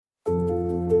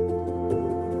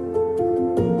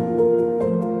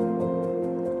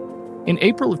In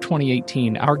April of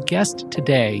 2018, our guest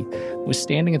today was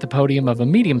standing at the podium of a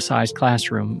medium-sized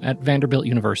classroom at Vanderbilt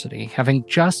University, having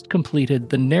just completed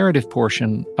the narrative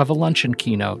portion of a luncheon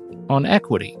keynote on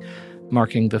equity,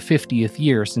 marking the 50th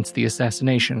year since the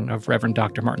assassination of Reverend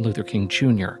Dr. Martin Luther King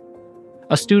Jr.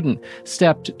 A student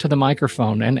stepped to the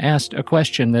microphone and asked a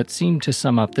question that seemed to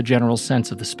sum up the general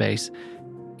sense of the space.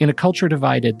 In a culture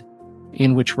divided,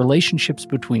 in which relationships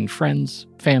between friends,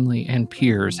 family, and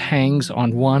peers hangs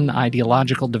on one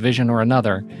ideological division or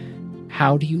another,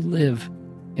 how do you live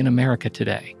in America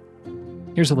today?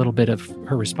 Here's a little bit of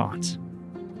her response.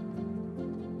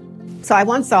 So I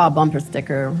once saw a bumper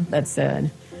sticker that said,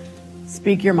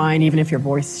 "Speak your mind even if your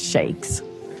voice shakes."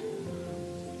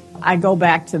 I go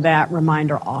back to that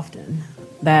reminder often,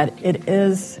 that it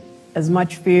is as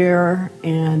much fear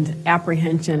and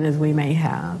apprehension as we may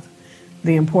have.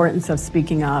 The importance of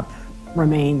speaking up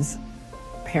remains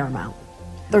paramount.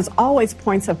 There's always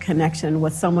points of connection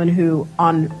with someone who,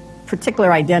 on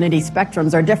particular identity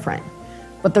spectrums, are different.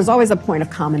 But there's always a point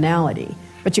of commonality.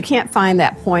 But you can't find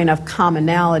that point of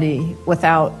commonality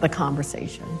without the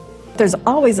conversation. There's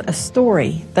always a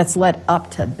story that's led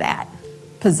up to that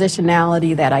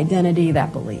positionality, that identity,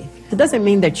 that belief. It doesn't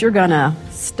mean that you're going to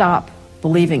stop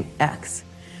believing X,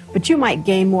 but you might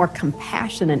gain more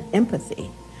compassion and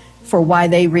empathy for why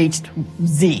they reached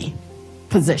Z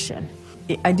position.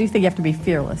 I do think you have to be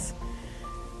fearless.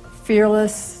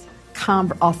 Fearless,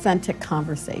 authentic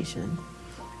conversation.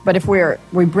 But if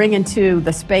we bring into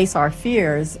the space our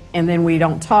fears and then we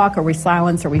don't talk or we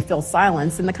silence or we feel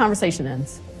silence, then the conversation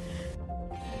ends.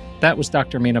 That was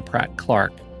Dr. Maina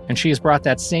Pratt-Clark, and she has brought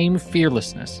that same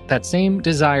fearlessness, that same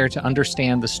desire to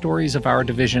understand the stories of our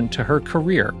division to her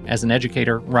career as an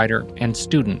educator, writer, and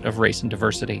student of race and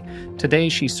diversity. Today,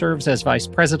 she serves as Vice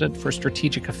President for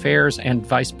Strategic Affairs and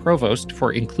Vice Provost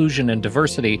for Inclusion and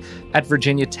Diversity at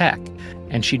Virginia Tech,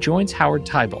 and she joins Howard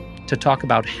Teibel to talk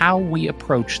about how we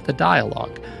approach the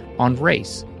dialogue on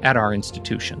race at our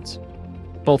institutions.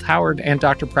 Both Howard and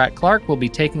Dr. Pratt-Clark will be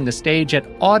taking the stage at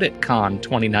AuditCon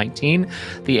 2019,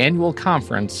 the annual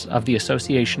conference of the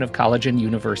Association of College and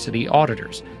University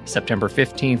Auditors, September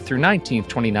 15th through 19th,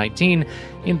 2019,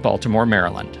 in Baltimore,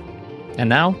 Maryland. And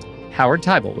now, Howard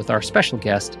Teibel with our special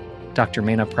guest, Dr.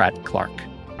 Maina Pratt-Clark.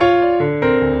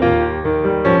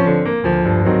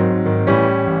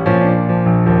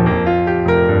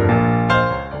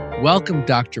 Welcome,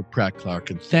 Dr. Pratt-Clark,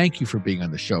 and thank you for being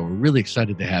on the show. We're really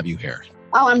excited to have you here.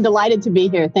 Oh, I'm delighted to be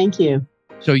here. Thank you.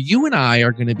 So you and I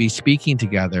are going to be speaking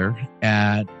together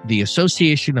at the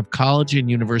Association of College and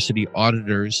University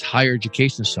Auditors Higher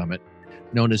Education Summit,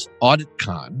 known as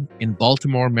AuditCon, in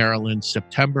Baltimore, Maryland,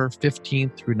 September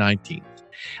 15th through 19th,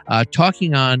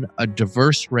 talking on a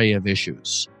diverse array of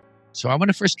issues. So I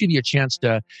want to first give you a chance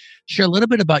to share a little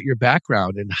bit about your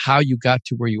background and how you got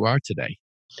to where you are today.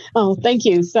 Oh, thank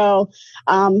you. So,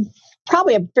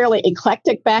 probably a fairly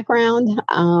eclectic background.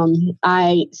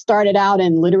 I started out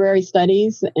in literary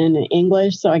studies in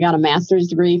English, so I got a master's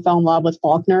degree, fell in love with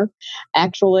Faulkner,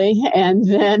 actually, and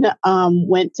then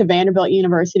went to Vanderbilt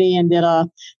University and did a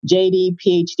JD,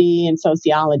 PhD in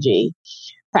sociology.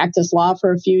 Practiced law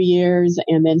for a few years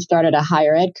and then started a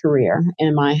higher ed career.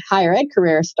 And my higher ed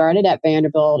career started at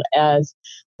Vanderbilt as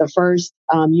the first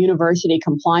university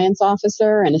compliance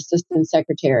officer and assistant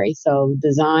secretary. So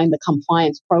designed the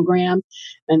compliance program.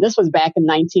 And this was back in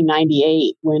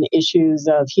 1998 when issues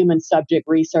of human subject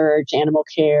research, animal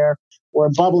care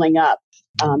were bubbling up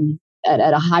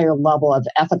at a higher level of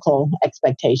ethical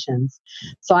expectations.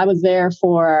 So I was there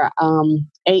for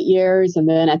 8 years, and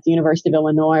then at the University of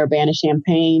Illinois,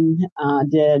 Urbana-Champaign,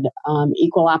 did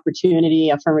equal opportunity,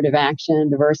 affirmative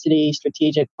action, diversity,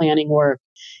 strategic planning work.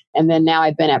 And then now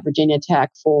I've been at Virginia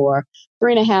Tech for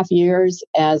 3.5 years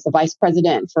as the Vice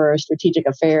President for Strategic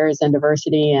Affairs and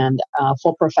Diversity and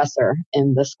full professor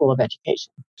in the School of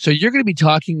Education. So you're going to be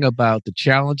talking about the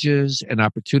challenges and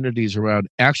opportunities around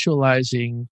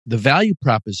actualizing the value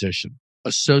proposition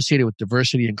associated with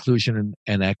diversity, inclusion,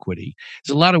 and equity.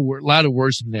 There's a lot of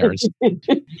words in there.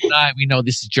 We know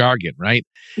this is jargon, right?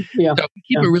 Yeah. So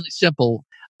keep it really simple.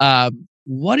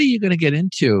 What are you going to get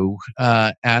into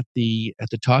at the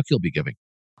talk you'll be giving?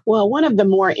 Well, one of the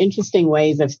more interesting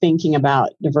ways of thinking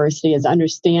about diversity is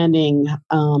understanding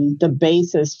the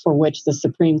basis for which the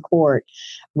Supreme Court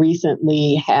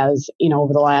recently has,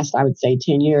 over the last, I would say,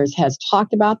 10 years, has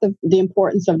talked about the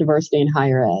importance of diversity in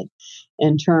higher ed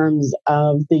in terms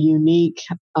of the unique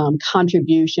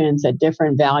contributions that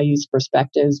different values,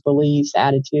 perspectives, beliefs,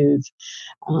 attitudes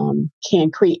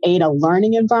can create a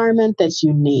learning environment that's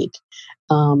unique.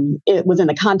 It was in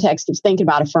the context of thinking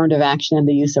about affirmative action and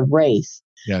the use of race.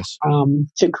 Yes.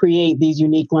 To create these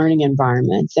unique learning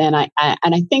environments. And I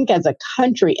think as a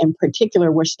country in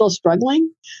particular, we're still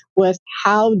struggling with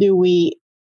how do we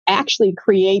actually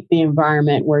create the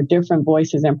environment where different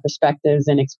voices and perspectives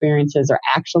and experiences are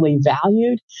actually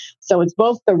valued. So it's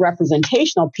both the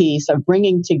representational piece of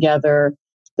bringing together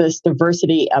this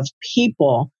diversity of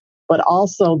people, but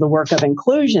also the work of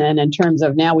inclusion in terms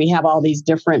of now we have all these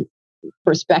different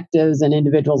perspectives and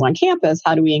individuals on campus.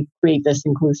 How do we create this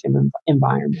inclusive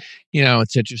environment?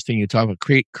 It's interesting. You talk about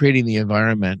creating the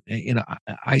environment.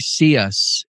 I see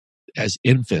us as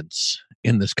infants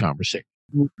in this conversation.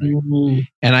 Mm-hmm.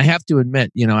 And I have to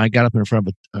admit, I got up in front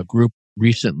of a group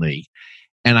recently,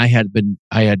 and I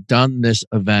had done this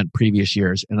event previous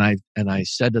years, and I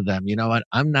said to them, you know what,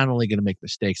 I'm not only going to make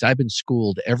mistakes, I've been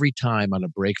schooled every time on a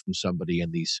break from somebody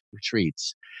in these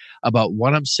retreats about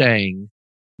what I'm saying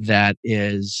that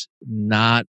is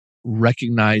not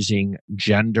recognizing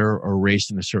gender or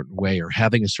race in a certain way or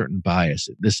having a certain bias,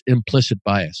 this implicit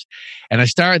bias. And I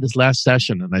started this last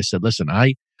session and I said, listen,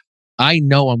 I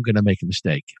know I'm going to make a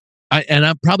mistake. And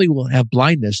I probably will have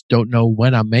blindness, don't know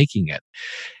when I'm making it.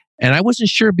 And I wasn't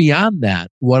sure beyond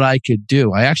that what I could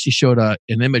do. I actually showed an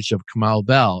image of Kamal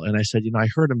Bell, and I said, I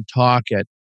heard him talk at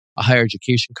a higher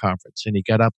education conference, and he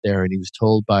got up there and he was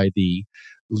told by the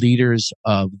leaders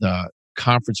of the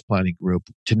conference planning group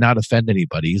to not offend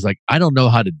anybody. He's like, I don't know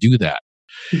how to do that.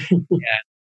 And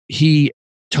he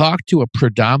talked to a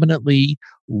predominantly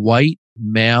white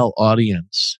male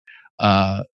audience,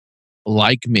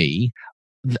 like me,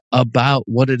 about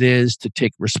what it is to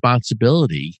take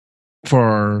responsibility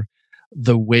for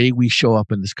the way we show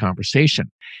up in this conversation.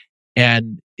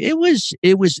 And it was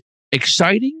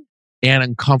exciting and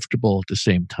uncomfortable at the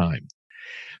same time.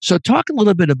 So talk a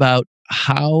little bit about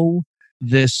how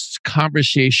this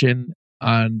conversation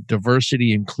on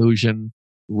diversity, inclusion,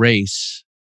 race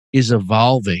is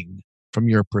evolving from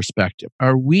your perspective.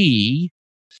 Are we,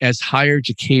 as higher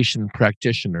education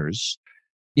practitioners,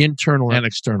 internal and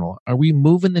external, are we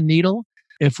moving the needle?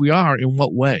 If we are, in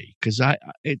what way? Because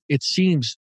it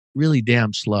seems really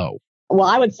damn slow. Well,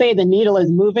 I would say the needle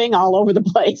is moving all over the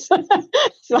place.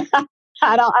 So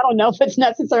I don't know if it's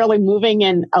necessarily moving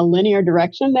in a linear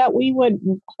direction that we would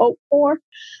hope for.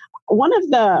 One of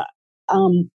the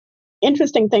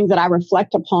interesting things that I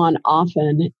reflect upon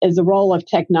often is the role of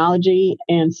technology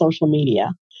and social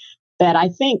media that I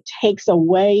think takes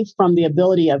away from the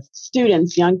ability of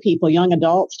students, young people, young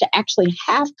adults to actually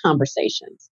have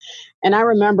conversations. And I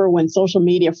remember when social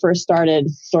media first started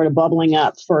sort of bubbling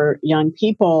up for young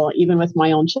people, even with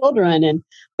my own children, and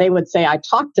they would say, I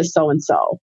talked to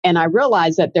so-and-so. And I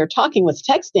realized that their talking was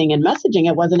texting and messaging.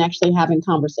 It wasn't actually having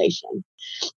conversation.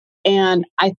 And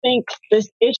I think this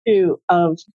issue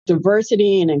of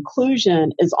diversity and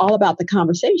inclusion is all about the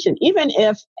conversation, even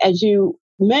if, as you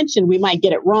mentioned, we might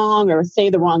get it wrong or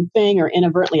say the wrong thing or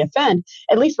inadvertently offend,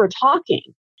 at least we're talking.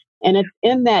 And it's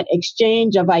in that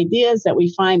exchange of ideas that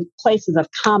we find places of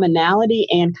commonality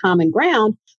and common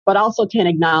ground, but also can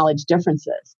acknowledge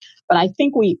differences. But I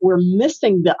think we're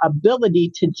missing the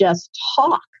ability to just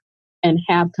talk and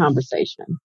have conversation.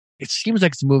 It seems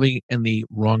like it's moving in the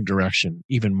wrong direction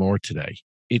even more today.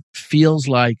 It feels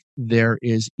like there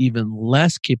is even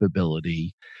less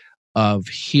capability of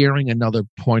hearing another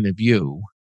point of view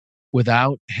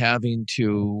without having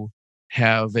to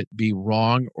have it be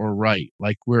wrong or right.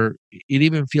 Like it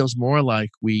even feels more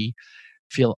like we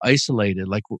feel isolated,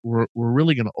 like we're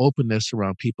really going to open this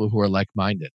around people who are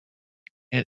like-minded.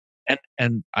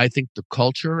 And I think the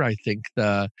culture, I think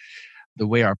the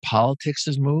way our politics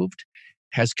has moved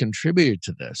has contributed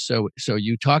to this. So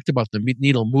you talked about the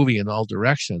needle moving in all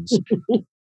directions.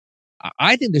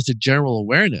 I think there's a general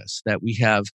awareness that we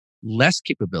have less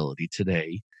capability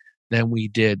today than we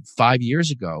did 5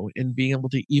 years ago in being able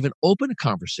to even open a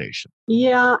conversation.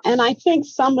 Yeah, and I think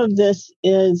some of this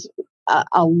is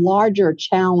a larger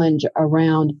challenge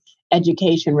around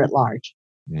education writ large.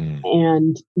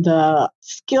 And the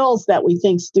skills that we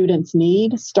think students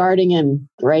need starting in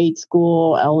grade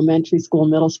school, elementary school,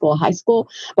 middle school, high school,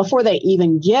 before they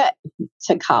even get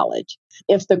to college.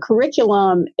 If the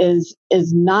curriculum is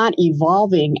not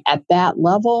evolving at that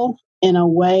level in a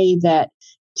way that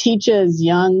teaches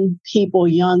young people,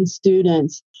 young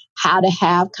students, how to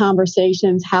have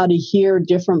conversations, how to hear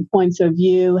different points of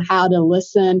view, how to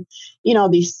listen,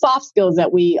 these soft skills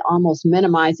that we almost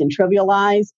minimize and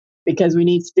trivialize, because we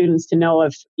need students to know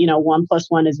if, 1 +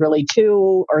 1 is really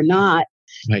 2 or not.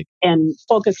 Right. And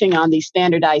focusing on these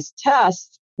standardized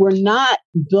tests, we're not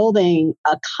building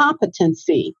a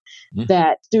competency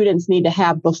that students need to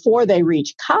have before they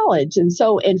reach college. And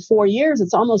so in 4 years,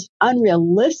 it's almost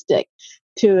unrealistic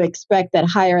to expect that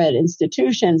higher ed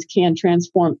institutions can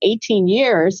transform 18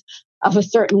 years of a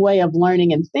certain way of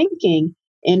learning and thinking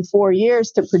in 4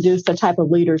 years to produce the type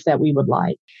of leaders that we would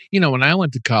like. When I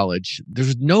went to college, there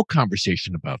was no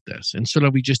conversation about this. And so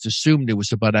we just assumed it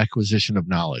was about acquisition of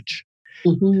knowledge.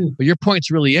 Mm-hmm. But your point's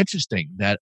really interesting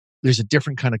that there's a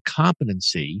different kind of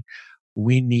competency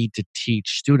we need to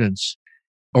teach students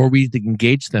or we need to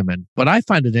engage them in. But I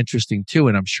find it interesting too,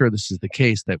 and I'm sure this is the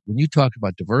case, that when you talk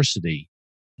about diversity,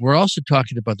 we're also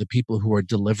talking about the people who are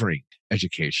delivering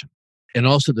education and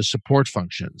also the support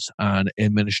functions on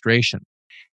administration.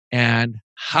 And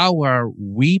how are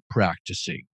we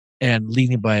practicing and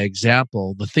leading by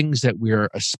example the things that we're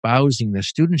espousing that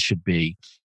students should be?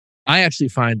 I actually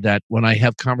find that when I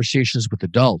have conversations with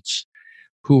adults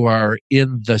who are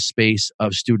in the space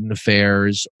of student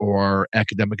affairs or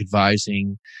academic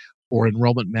advising or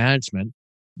enrollment management,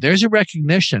 there's a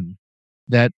recognition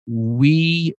that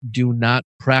we do not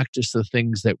practice the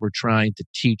things that we're trying to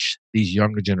teach these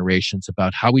younger generations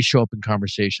about how we show up in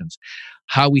conversations,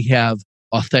 how we have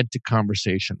authentic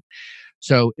conversation.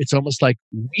 So it's almost like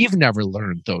we've never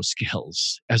learned those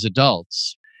skills as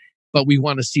adults, but we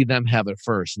want to see them have it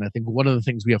first. And I think one of the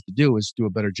things we have to do is do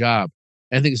a better job.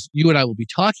 And I think you and I will be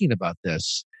talking about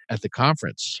this at the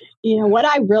conference. What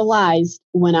I realized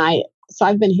so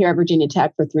I've been here at Virginia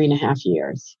Tech for 3.5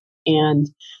 years. And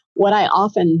what I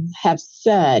often have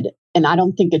said, and I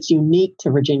don't think it's unique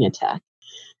to Virginia Tech,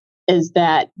 is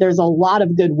that there's a lot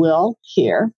of goodwill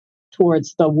here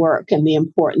towards the work and the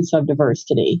importance of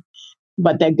diversity.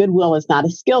 But that goodwill is not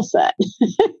a skill set.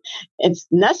 It's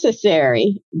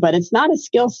necessary, but it's not a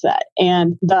skill set.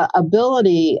 And the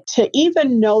ability to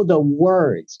even know the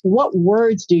words, what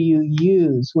words do you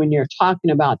use when you're talking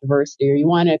about diversity, or you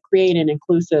want to create an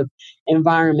inclusive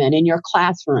environment in your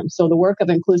classroom? So the work of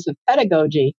inclusive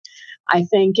pedagogy, I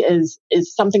think, is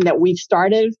something that we've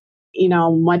started,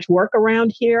 much work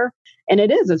around here. And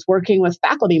it's working with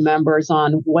faculty members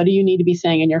on what do you need to be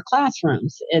saying in your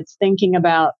classrooms. It's thinking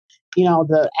about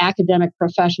the academic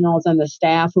professionals and the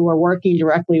staff who are working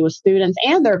directly with students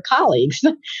and their colleagues,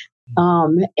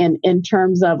 and in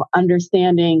terms of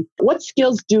understanding what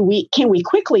skills can we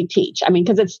quickly teach? I mean,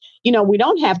 because it's, we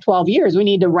don't have 12 years. We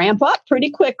need to ramp up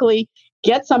pretty quickly,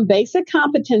 get some basic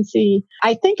competency.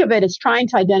 I think of it as trying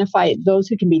to identify those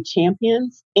who can be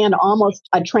champions and almost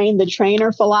a train the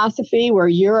trainer philosophy where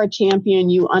you're a champion,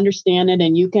 you understand it,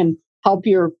 and you can help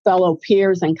your fellow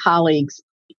peers and colleagues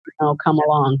come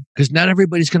along. Because not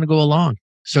everybody's going to go along.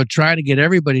 So trying to get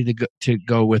everybody to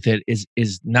go with it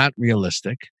is not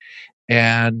realistic.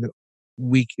 And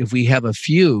if we have a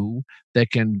few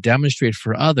that can demonstrate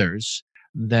for others,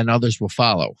 then others will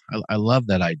follow. I love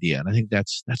that idea. And I think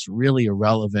that's really a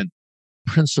relevant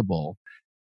principle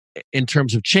in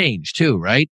terms of change too,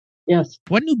 right? Yes.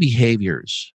 What new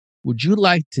behaviors would you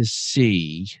like to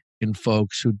see in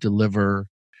folks who deliver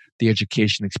the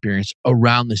education experience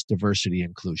around this diversity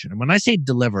inclusion? And when I say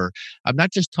deliver, I'm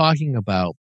not just talking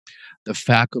about the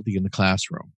faculty in the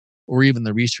classroom or even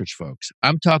the research folks.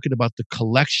 I'm talking about the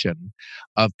collection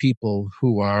of people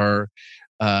who are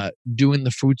doing the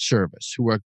food service,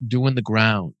 who are doing the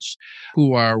grounds,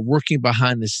 who are working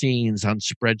behind the scenes on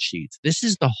spreadsheets. This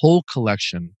is the whole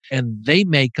collection, and they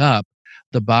make up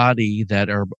the body that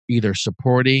are either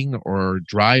supporting or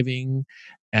driving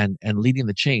and leading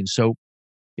the change. So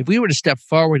if we were to step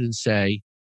forward and say,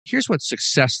 here's what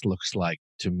success looks like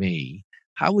to me,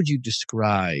 how would you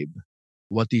describe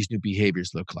what these new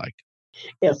behaviors look like?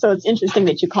 Yeah, so it's interesting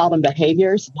that you call them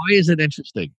behaviors. Why is it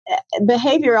interesting?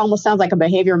 Behavior almost sounds like a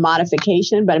behavior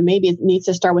modification, but maybe it needs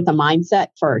to start with the mindset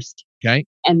first. Okay.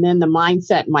 And then the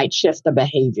mindset might shift the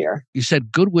behavior. You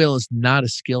said goodwill is not a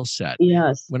skill set.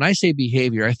 Yes. When I say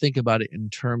behavior, I think about it in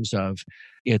terms of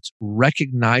it's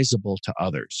recognizable to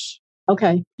others.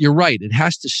 Okay. You're right. It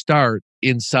has to start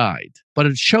inside, but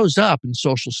it shows up in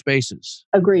social spaces.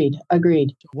 Agreed.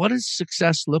 What does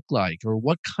success look like? Or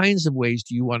what kinds of ways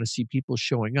do you want to see people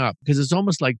showing up? Because it's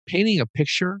almost like painting a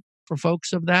picture for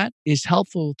folks of that is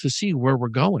helpful to see where we're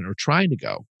going or trying to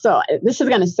go. So this is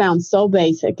going to sound so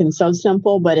basic and so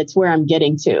simple, but it's where I'm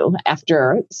getting to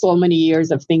after so many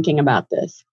years of thinking about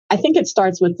this. I think it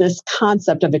starts with this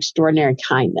concept of extraordinary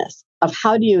kindness, of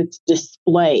how do you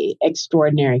display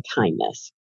extraordinary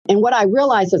kindness? And what I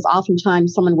realized is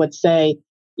oftentimes someone would say,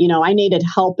 I needed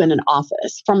help in an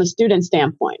office from a student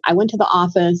standpoint. I went to the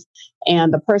office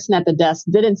and the person at the desk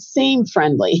didn't seem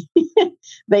friendly.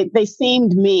 They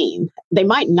seemed mean. They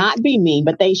might not be mean,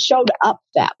 but they showed up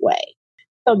that way.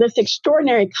 So this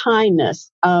extraordinary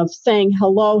kindness of saying,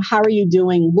 hello, how are you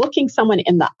doing? Looking someone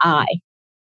in the eye.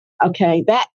 Okay,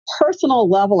 that personal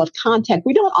level of contact,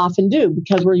 we don't often do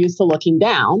because we're used to looking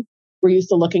down. We're used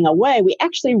to looking away. We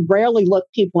actually rarely look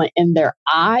people in their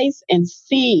eyes and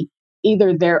see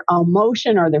either their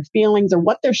emotion or their feelings or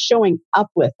what they're showing up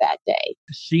with that day.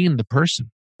 Seeing the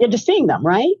person. You're just seeing them,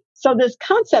 right? So this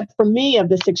concept for me of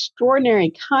this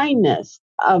extraordinary kindness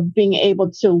of being able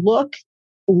to look,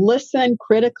 listen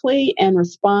critically, and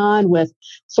respond with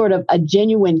sort of a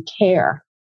genuine care.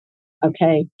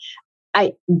 Okay.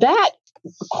 That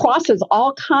crosses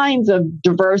all kinds of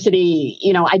diversity,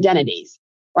 identities,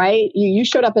 right? You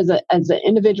showed up as an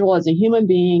individual, as a human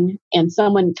being, and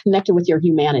someone connected with your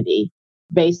humanity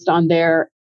based on their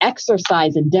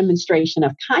exercise and demonstration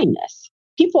of kindness.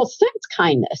 People sense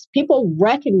kindness. People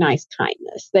recognize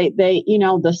kindness. They,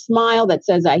 the smile that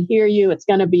says, I hear you, it's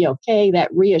going to be okay, that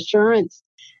reassurance.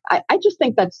 I just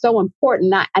think that's so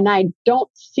important. And I don't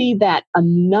see that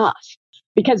enough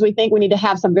because we think we need to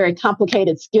have some very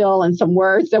complicated skill and some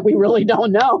words that we really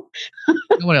don't know.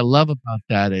 What I love about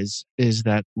that is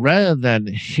that rather than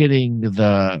hitting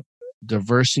the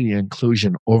diversity and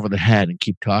inclusion over the head and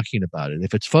keep talking about it,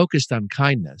 if it's focused on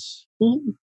kindness,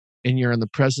 mm-hmm. and you're in the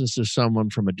presence of someone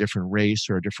from a different race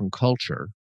or a different culture,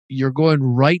 you're going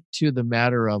right to the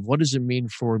matter of what does it mean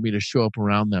for me to show up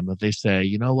around them? If they say,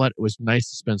 you know what, it was nice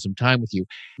to spend some time with you.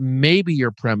 Maybe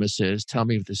your premise is, tell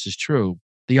me if this is true,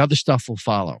 the other stuff will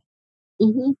follow.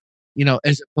 Mm-hmm.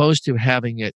 As opposed to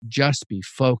having it just be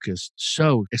focused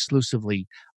so exclusively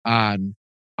on,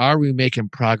 are we making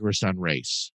progress on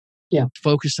race? Yeah.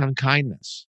 Focus on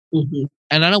kindness. Mm-hmm.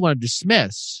 And I don't want to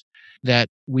dismiss that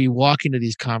we walk into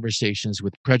these conversations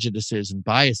with prejudices and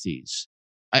biases.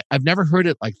 I've never heard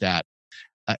it like that.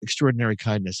 Extraordinary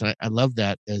kindness. I love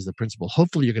that as the principle.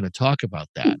 Hopefully you're going to talk about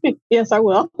that. Yes, I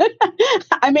will.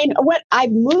 I mean, what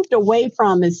I've moved away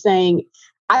from is saying,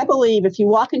 I believe if you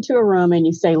walk into a room and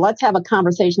you say, let's have a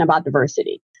conversation about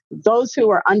diversity, those who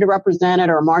are underrepresented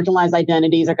or marginalized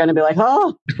identities are going to be like,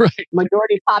 oh, right.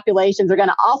 Majority populations are going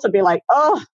to also be like,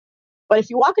 oh. But if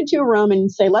you walk into a room and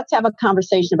say, let's have a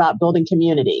conversation about building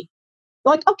community,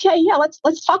 they're like, okay, yeah,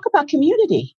 let's talk about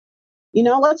community.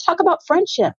 Let's talk about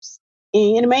friendships.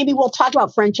 And maybe we'll talk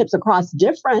about friendships across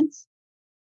difference.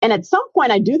 And at some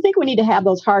point, I do think we need to have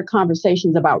those hard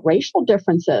conversations about racial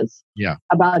differences,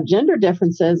 about gender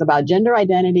differences, about gender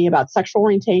identity, about sexual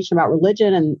orientation, about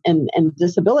religion and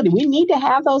disability. We need to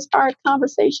have those hard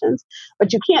conversations,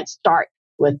 but you can't start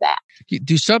with that.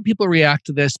 Do some people react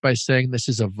to this by saying this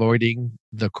is avoiding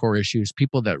the core issues,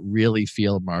 people that really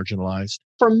feel marginalized?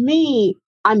 For me,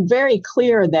 I'm very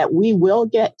clear that we will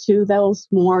get to those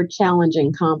more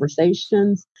challenging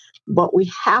conversations, but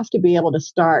we have to be able to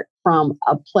start from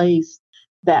a place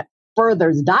that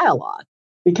furthers dialogue.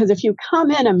 Because if you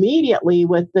come in immediately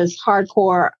with this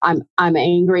hardcore, I'm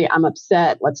angry, I'm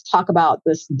upset, let's talk about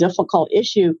this difficult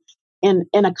issue, in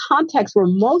a context where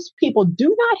most people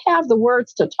do not have the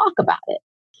words to talk about it.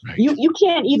 Right. You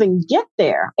can't even get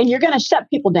there, and you're going to shut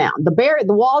people down. The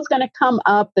wall's going to come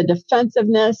up, the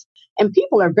defensiveness, and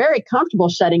people are very comfortable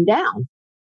shutting down.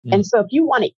 Mm. And so if you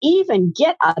want to even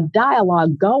get a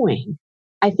dialogue going,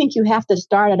 I think you have to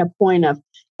start at a point of,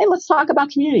 hey, let's talk about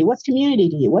community. What's community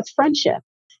to you? What's friendship?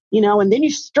 And then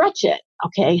you stretch it.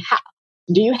 Okay,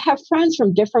 do you have friends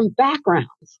from different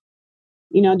backgrounds?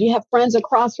 Do you have friends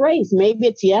across race? Maybe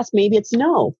it's yes, maybe it's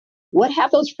no. What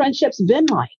have those friendships been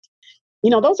like?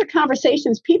 Those are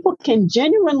conversations people can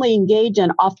genuinely engage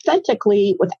in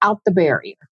authentically without the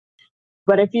barrier.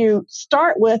 But if you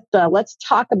start with let's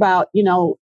talk about,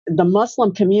 the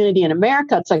Muslim community in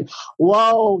America, it's like,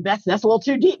 whoa, that's a little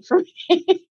too deep for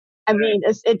me. I mean,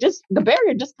 the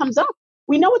barrier just comes up.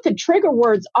 We know what the trigger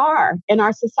words are in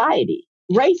our society.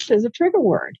 Race is a trigger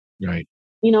word. Right.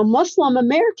 Muslim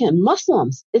American,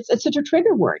 Muslims, it's such a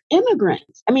trigger word.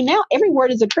 Immigrants. I mean, now every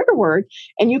word is a trigger word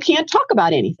and you can't talk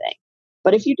about anything.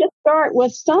 But if you just start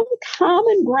with some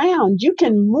common ground, you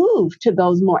can move to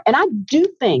those more. And I do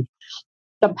think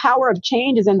the power of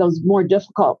change is in those more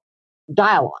difficult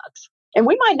dialogues. And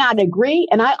we might not agree.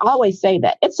 And I always say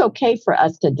that it's okay for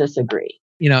us to disagree.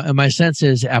 And my sense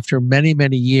is after many,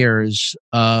 many years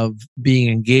of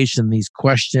being engaged in these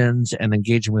questions and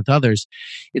engaging with others,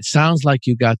 it sounds like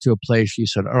you got to a place where you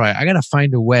said, all right, I got to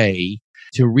find a way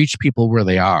to reach people where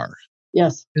they are.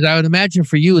 Yes. Because I would imagine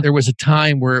for you, there was a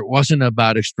time where it wasn't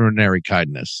about extraordinary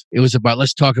kindness. It was about,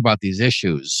 let's talk about these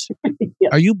issues.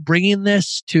 Yes. Are you bringing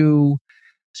this to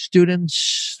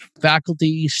students,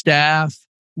 faculty, staff?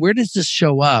 Where does this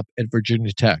show up at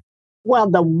Virginia Tech?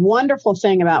 Well, the wonderful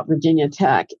thing about Virginia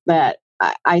Tech that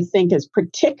I think is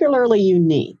particularly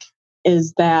unique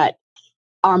is that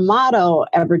our motto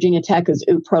at Virginia Tech is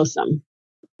ut prosim,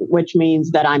 which means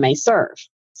that I may serve.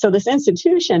 So this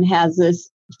institution has this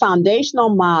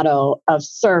foundational motto of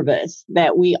service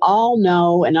that we all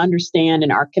know and understand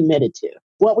and are committed to.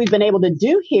 What we've been able to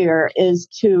do here is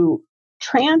to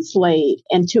translate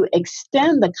and to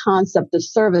extend the concept of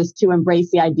service to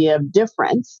embrace the idea of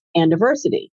difference and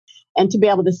diversity. And to be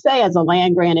able to say, as a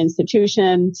land grant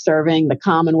institution serving the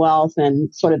Commonwealth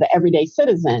and sort of the everyday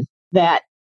citizen, that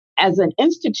as an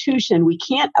institution, we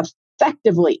can't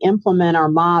effectively implement our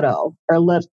motto or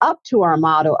live up to our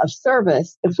motto of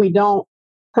service if we don't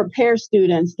prepare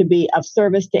students to be of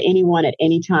service to anyone at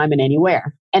any time and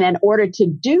anywhere. And in order to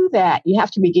do that, you have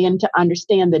to begin to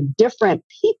understand the different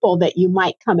people that you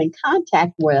might come in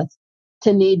contact with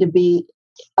to need to be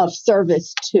of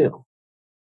service to.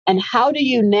 And how do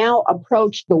you now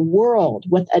approach the world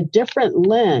with a different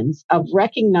lens of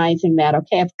recognizing that,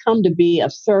 okay, I've come to be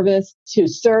of service to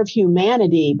serve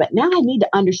humanity, but now I need to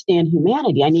understand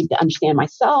humanity. I need to understand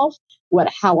myself,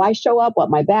 how I show up, what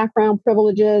my background,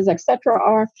 privileges, etc.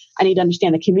 are. I need to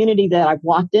understand the community that I've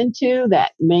walked into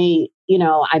that may,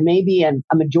 I may be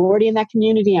a majority in that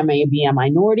community. I may be a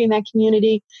minority in that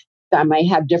community. I may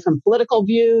have different political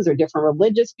views or different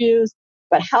religious views.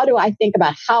 But how do I think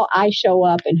about how I show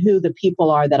up and who the people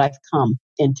are that I've come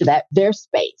into their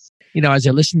space? As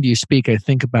I listen to you speak, I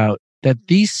think about that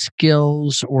these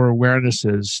skills or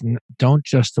awarenesses don't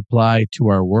just apply to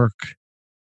our work.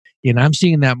 And I'm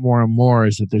seeing that more and more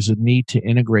is that there's a need to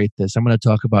integrate this. I'm going to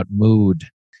talk about mood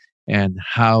and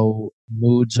how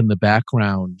moods in the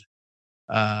background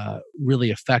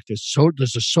really affect us. So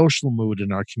there's a social mood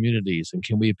in our communities, and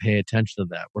can we pay attention to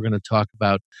that? We're going to talk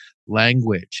about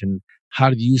language and how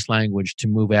to use language to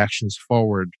move actions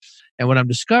forward. And what I'm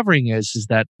discovering is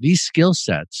that these skill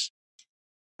sets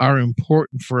are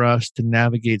important for us to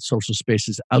navigate social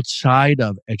spaces outside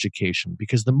of education,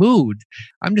 because the mood,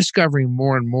 I'm discovering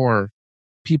more and more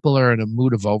people are in a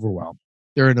mood of overwhelm.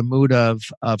 They're in a mood of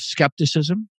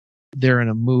skepticism. They're in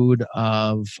a mood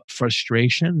of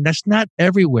frustration. That's not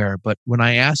everywhere, but when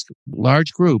I ask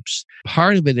large groups,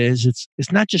 part of it is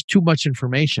it's not just too much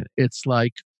information. It's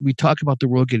like we talk about the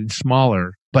world getting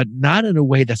smaller, but not in a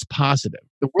way that's positive.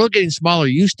 The world getting smaller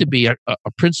used to be a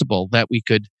principle that we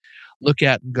could look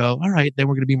at and go, all right, then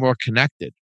we're going to be more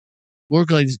connected. We're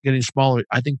getting smaller.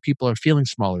 I think people are feeling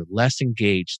smaller, less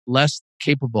engaged, less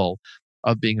capable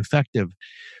of being effective.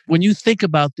 When you think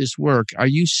about this work, are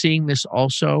you seeing this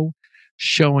also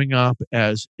showing up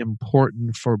as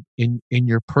important for in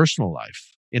your personal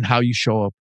life, in how you show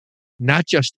up, not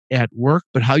just at work,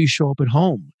 but how you show up at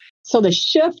home? So the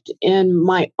shift in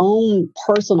my own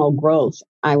personal growth,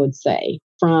 I would say,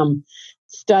 from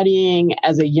studying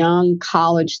as a young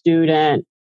college student,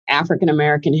 African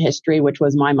American history, which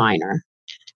was my minor,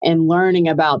 and learning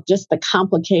about just the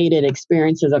complicated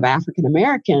experiences of African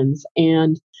Americans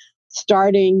and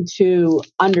starting to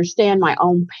understand my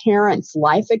own parents'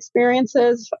 life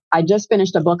experiences. I just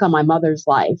finished a book on my mother's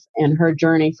life and her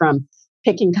journey from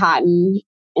picking cotton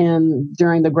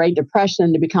during the Great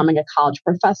Depression to becoming a college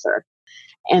professor,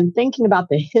 and thinking about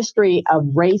the history of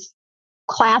race,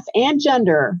 class, and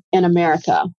gender in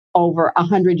America over a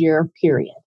 100-year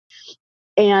period.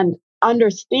 And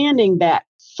understanding that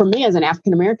for me as an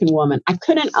African American woman, I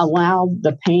couldn't allow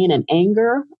the pain and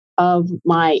anger of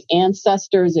my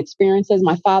ancestors' experiences.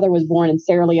 My father was born in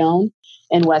Sierra Leone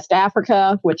in West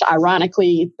Africa, which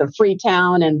ironically, the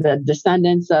Freetown and the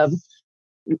descendants of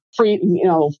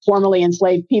formerly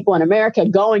enslaved people in America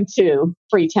going to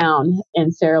Freetown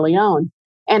in Sierra Leone.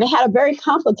 And I had a very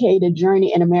complicated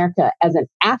journey in America as an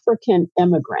African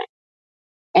immigrant.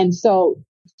 And so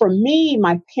for me,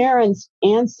 my parents'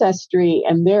 ancestry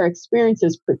and their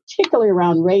experiences, particularly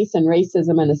around race and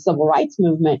racism and the civil rights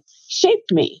movement,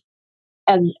 shaped me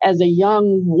as a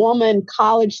young woman,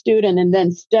 college student, and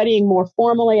then studying more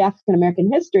formally African American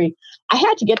history. I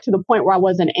had to get to the point where I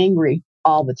wasn't angry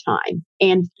all the time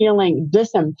and feeling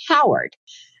disempowered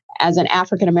as an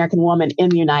African American woman in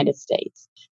the United States.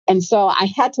 And so I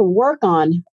had to work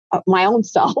on my own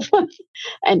self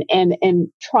and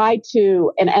try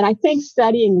to, and I think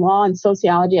studying law and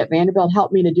sociology at Vanderbilt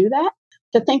helped me to do that,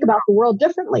 to think about the world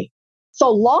differently. So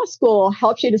law school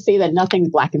helps you to see that nothing's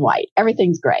black and white.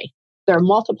 Everything's gray. There are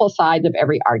multiple sides of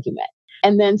every argument.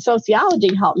 And then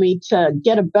sociology helped me to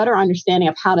get a better understanding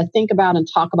of how to think about and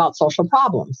talk about social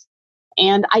problems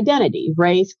and identity,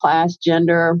 race, class,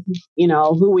 gender,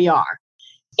 who we are,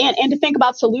 and to think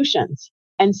about solutions.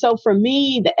 And so for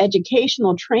me, the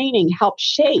educational training helped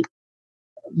shape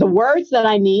the words that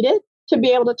I needed to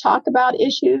be able to talk about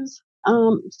issues,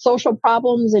 social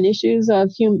problems and issues of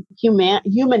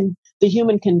the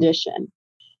human condition.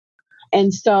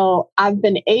 And so I've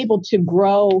been able to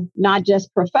grow not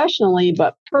just professionally,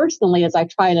 but personally as I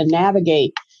try to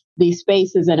navigate these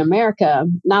spaces in America,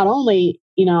 not only,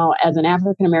 as an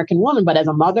African American woman, but as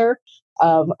a mother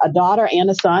of a daughter and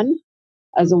a son,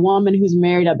 as a woman who's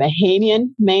married a Bahamian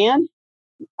man.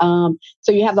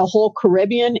 So you have the whole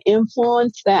Caribbean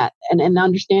influence that and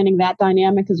understanding that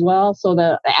dynamic as well. So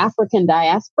the African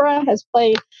diaspora has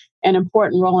played an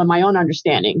important role in my own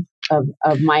understanding of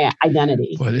my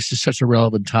identity. Boy, this is such a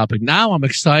relevant topic. Now I'm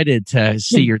excited to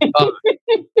see your talk.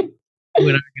 You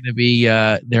and I are going to be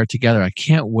there together. I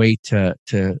can't wait to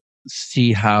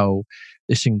see how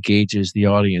this engages the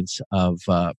audience of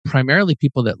primarily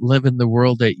people that live in the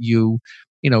world that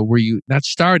where you not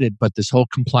started, but this whole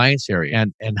compliance area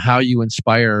and how you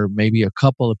inspire maybe a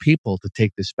couple of people to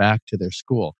take this back to their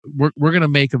school. We're going to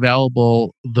make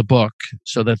available the book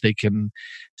so that they can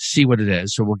see what it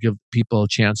is. So we'll give people a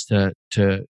chance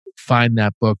to find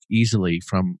that book easily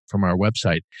from our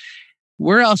website.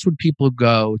 Where else would people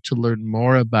go to learn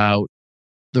more about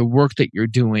the work that you're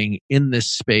doing in this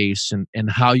space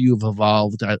and how you've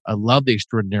evolved? I love the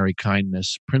extraordinary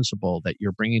kindness principle that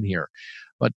you're bringing here.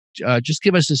 But just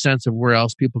give us a sense of where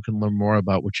else people can learn more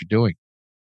about what you're doing.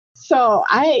 So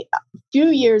a few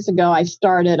years ago, I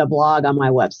started a blog on my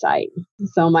website.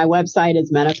 So my website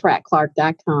is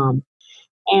menaprattclark.com.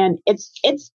 And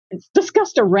it's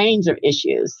discussed a range of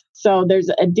issues. So there's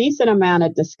a decent amount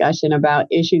of discussion about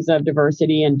issues of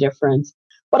diversity and difference,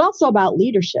 but also about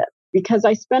leadership, because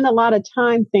I spend a lot of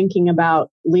time thinking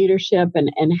about leadership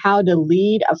and how to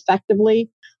lead effectively.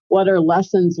 What are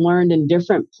lessons learned in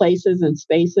different places and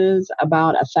spaces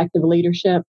about effective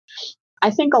leadership?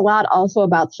 I think a lot also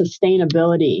about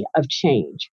sustainability of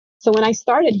change. So when I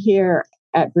started here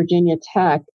at Virginia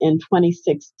Tech in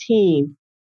 2016,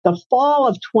 the fall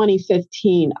of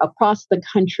 2015, across the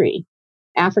country,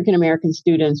 African American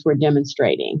students were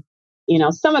demonstrating.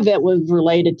 Some of it was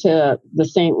related to the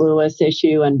St. Louis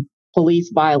issue and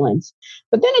police violence,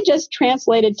 but then it just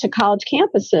translated to college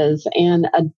campuses and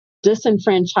a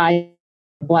disenfranchised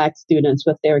Black students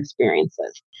with their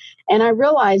experiences. And I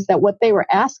realized that what they were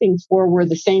asking for were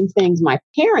the same things my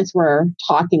parents were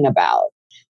talking about,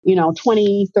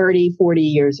 20, 30, 40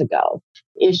 years ago.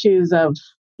 Issues of,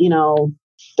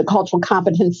 the cultural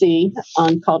competency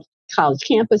on college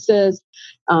campuses,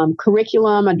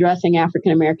 curriculum addressing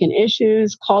African American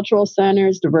issues, cultural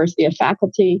centers, diversity of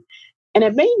faculty. And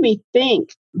it made me think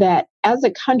that as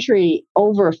a country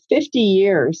over 50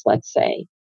 years, let's say,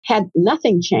 had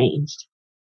nothing changed,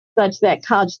 such that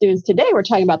college students today were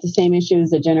talking about the same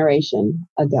issues a generation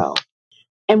ago.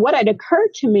 And what had occurred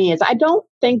to me is I don't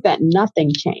think that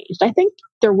nothing changed. I think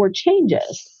there were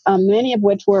changes, many of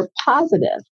which were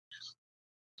positive.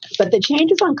 But the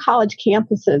changes on college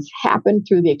campuses happened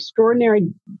through the extraordinary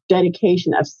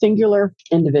dedication of singular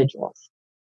individuals.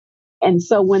 And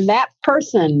so when that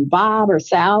person, Bob or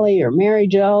Sally or Mary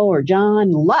Jo or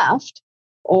John, left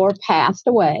or passed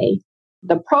away,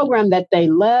 the program that they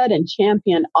led and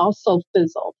championed also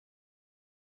fizzled.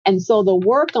 And so the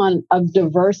work of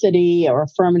diversity or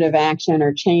affirmative action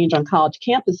or change on college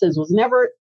campuses was never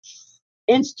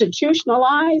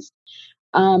institutionalized.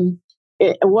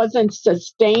 It wasn't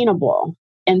sustainable.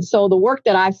 And so the work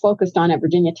that I focused on at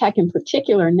Virginia Tech in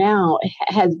particular now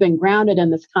has been grounded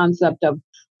in this concept of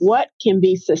what can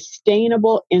be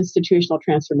sustainable institutional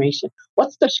transformation.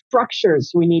 What's the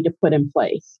structures we need to put in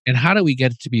place? And how do we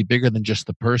get it to be bigger than just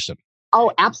the person?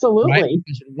 Oh, absolutely. Right?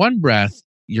 Because in one breath,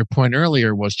 your point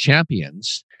earlier was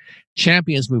champions.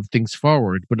 Champions move things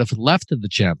forward, but if left to the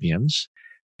champions,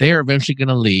 they are eventually going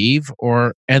to leave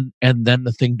and then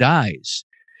the thing dies.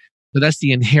 So that's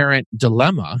the inherent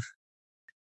dilemma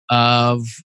of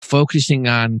focusing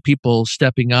on people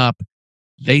stepping up.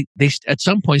 They at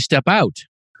some point step out.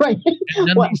 Right. And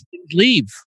then these things leave.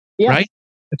 Yeah. Right?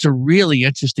 It's a really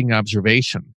interesting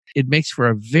observation. It makes for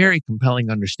a very compelling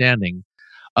understanding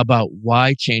about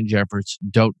why change efforts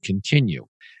don't continue.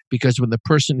 Because when the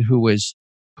person who is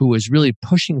really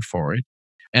pushing for it,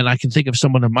 and I can think of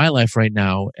someone in my life right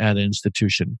now at an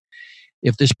institution,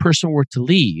 if this person were to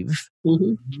leave,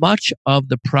 mm-hmm. much of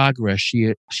the progress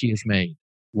she has made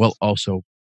will also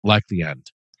likely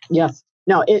end. Yes.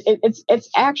 No, it's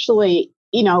actually,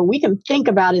 we can think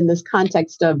about it in this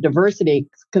context of diversity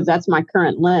because that's my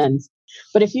current lens.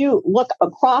 But if you look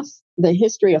across the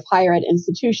history of higher ed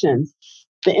institutions,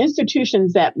 the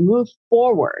institutions that move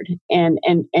forward and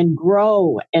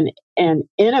grow and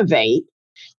innovate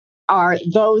are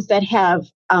those that have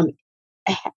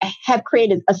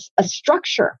created a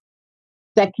structure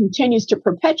that continues to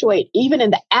perpetuate even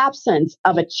in the absence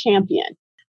of a champion.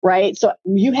 right? So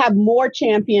you have more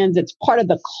champions. It's part of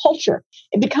the culture.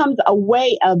 It becomes a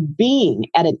way of being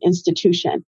at an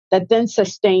institution that then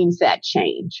sustains that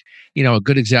change. You know, a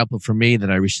good example for me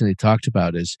that I recently talked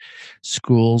about is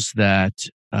schools that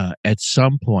at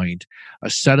some point, a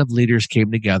set of leaders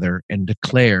came together and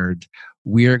declared,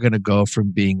 we are going to go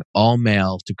from being all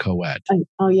male to co-ed.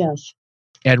 Oh, yes.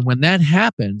 And when that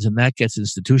happens and that gets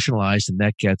institutionalized and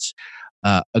that gets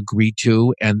agreed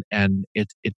to and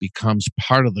it becomes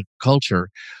part of the culture,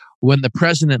 when the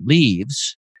president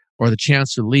leaves or the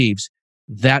chancellor leaves,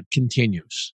 that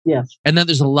continues. Yes. And then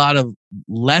there's a lot of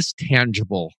less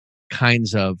tangible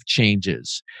kinds of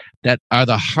changes that are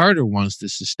the harder ones to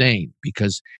sustain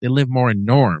because they live more in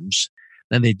norms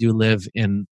than they do live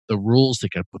in the rules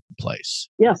that get put in place.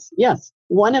 Yes, yes.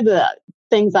 One of the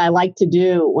things I like to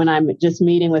do when I'm just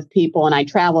meeting with people, and I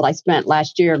traveled, I spent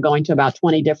last year going to about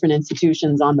 20 different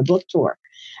institutions on the book tour.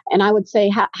 And I would say,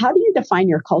 how do you define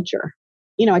your culture,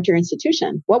 at your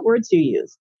institution? What words do you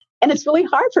use? And it's really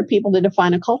hard for people to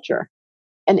define a culture.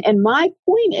 And my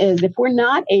point is, if we're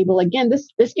not able, again,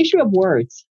 this issue of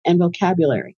words and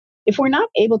vocabulary, if we're not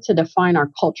able to define our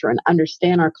culture and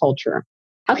understand our culture,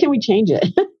 how can we change it?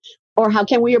 Or how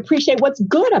can we appreciate what's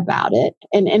good about it?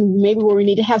 And maybe where we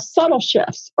need to have subtle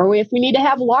shifts, or if we need to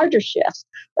have larger shifts,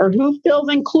 or who feels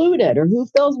included or who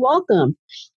feels welcome.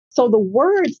 So the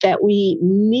words that we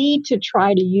need to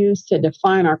try to use to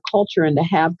define our culture and to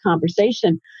have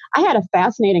conversation. I had a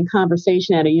fascinating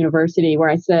conversation at a university where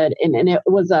I said, and it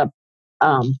was a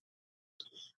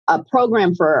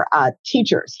program for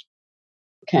teachers.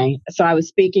 Okay. So I was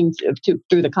speaking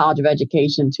through the College of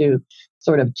Education to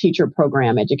sort of teacher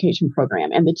program, education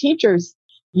program. And the teachers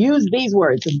use these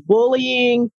words,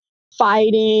 bullying,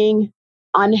 fighting,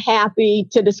 unhappy,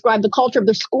 to describe the culture of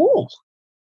their school.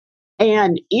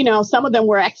 And, some of them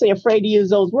were actually afraid to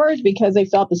use those words because they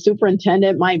felt the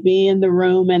superintendent might be in the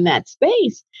room in that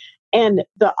space. And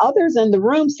the others in the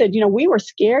room said, we were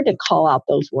scared to call out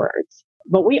those words,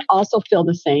 but we also feel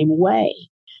the same way.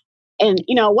 And,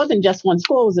 it wasn't just one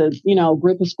school, it was a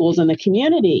group of schools in the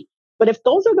community. But if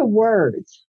those are the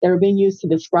words that are being used to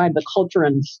describe the culture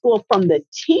in the school from the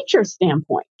teacher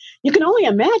standpoint, you can only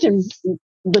imagine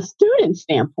the student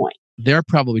standpoint. They're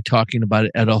probably talking about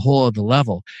it at a whole other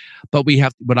level. But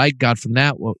what I got from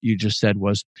that, what you just said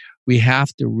was, we have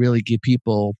to really give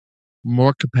people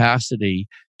more capacity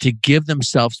to give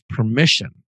themselves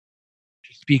permission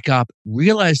to speak up,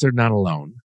 realize they're not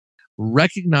alone,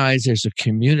 recognize there's a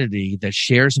community that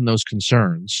shares in those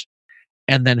concerns,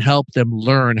 and then help them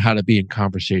learn how to be in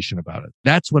conversation about it.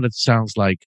 That's what it sounds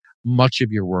like much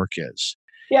of your work is.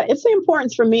 Yeah, it's the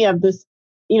importance for me of this.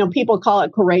 People call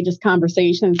it courageous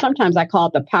conversation. Sometimes I call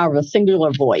it the power of a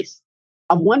singular voice,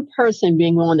 of one person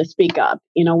being willing to speak up,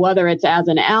 whether it's as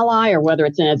an ally or whether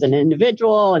it's as an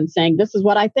individual and saying, this is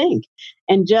what I think,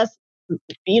 and just,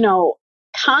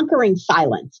 conquering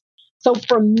silence. So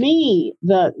for me,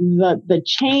 the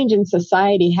change in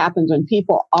society happens when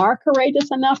people are courageous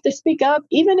enough to speak up,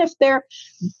 even if their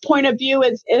point of view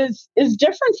is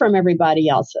different from everybody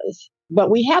else's. But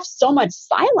we have so much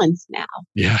silence now.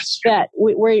 Yes. That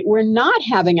we're not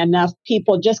having enough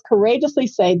people just courageously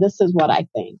say, this is what I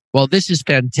think. Well, this is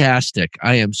fantastic.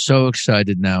 I am so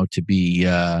excited now to be,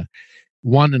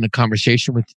 one, in a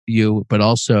conversation with you, but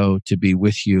also to be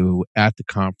with you at the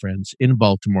conference in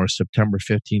Baltimore, September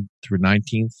 15th through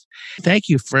 19th. Thank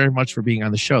you very much for being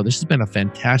on the show. This has been a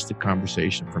fantastic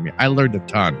conversation for me. I learned a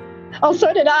ton. Oh,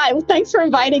 so did I. Well, thanks for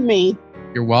inviting me.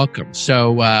 You're welcome.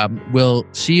 So we'll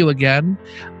see you again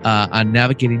on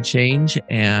Navigating Change.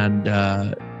 And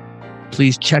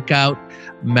please check out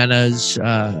Mena's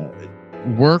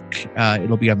work.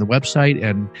 It'll be on the website.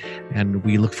 And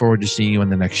we look forward to seeing you on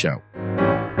the next show.